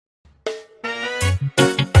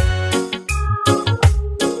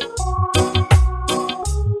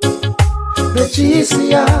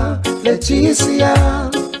Leticia, Leticia.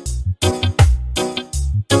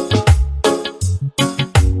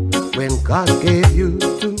 When God gave you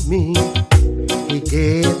to me, He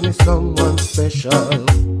gave me someone special.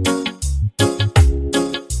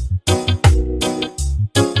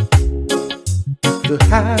 To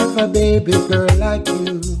have a baby girl like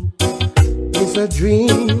you is a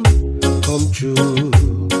dream come true.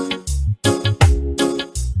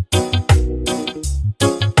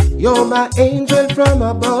 You're my angel from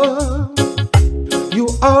above. You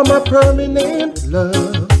are my permanent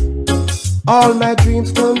love. All my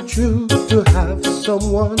dreams come true to have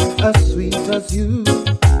someone as sweet as you.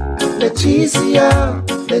 Leticia,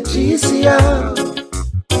 Leticia,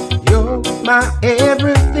 you're my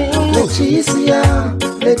everything. Leticia,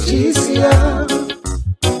 Leticia,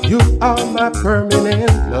 you are my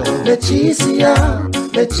permanent love. Leticia,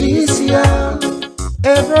 Leticia,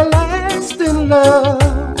 everlasting love.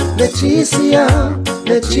 Leticia,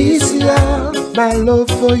 Leticia, my love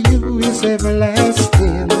for you is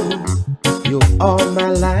everlasting. You are my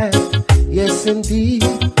life, yes indeed.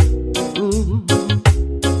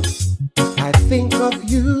 I think of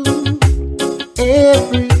you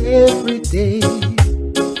every day.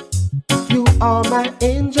 You are my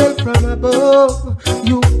angel from above.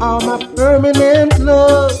 You are my permanent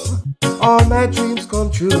love. All my dreams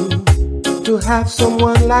come true to have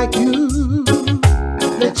someone like you.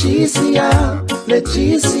 Leticia,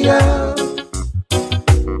 Leticia,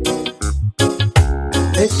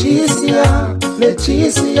 Leticia,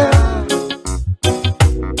 Leticia.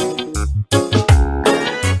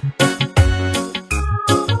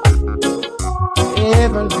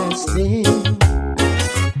 Everlasting.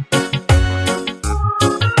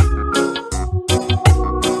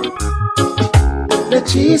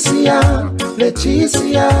 Leticia,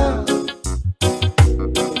 Leticia,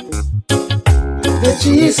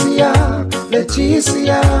 Leticia,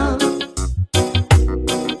 Leticia.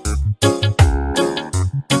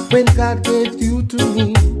 When God gave you to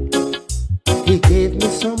me, He gave me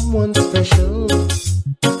someone special.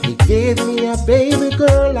 He gave me a baby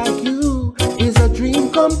girl like you. Is a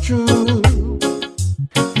dream come true.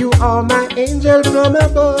 You are my angel from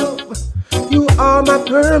above. You are my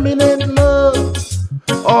permanent love.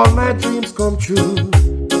 All my dreams come true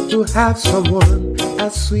to have someone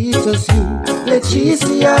as sweet as you.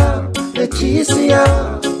 Leticia, Leticia,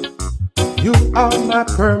 you are my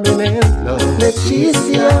permanent love.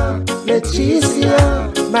 Leticia,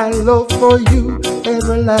 Leticia, my love for you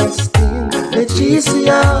everlasting.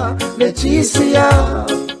 Leticia, Leticia,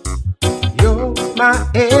 you're my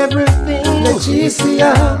everything.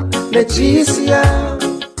 Leticia, Leticia,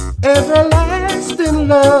 everlasting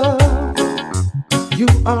love. You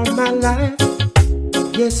are my life,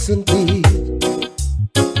 yes indeed.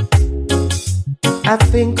 I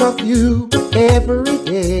think of you every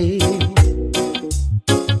day.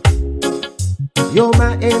 You're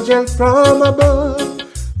my angel from above.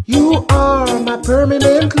 You are my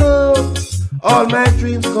permanent love. All my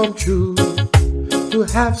dreams come true to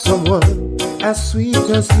have someone as sweet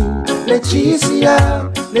as you. Leticia,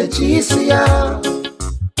 Leticia,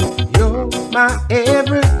 you're my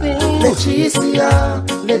everything. Leticia,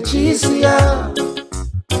 Leticia,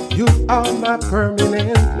 you are my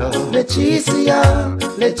permanent love. Leticia,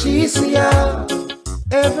 Leticia,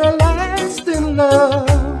 everlasting love.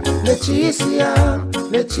 Leticia,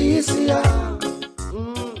 Leticia.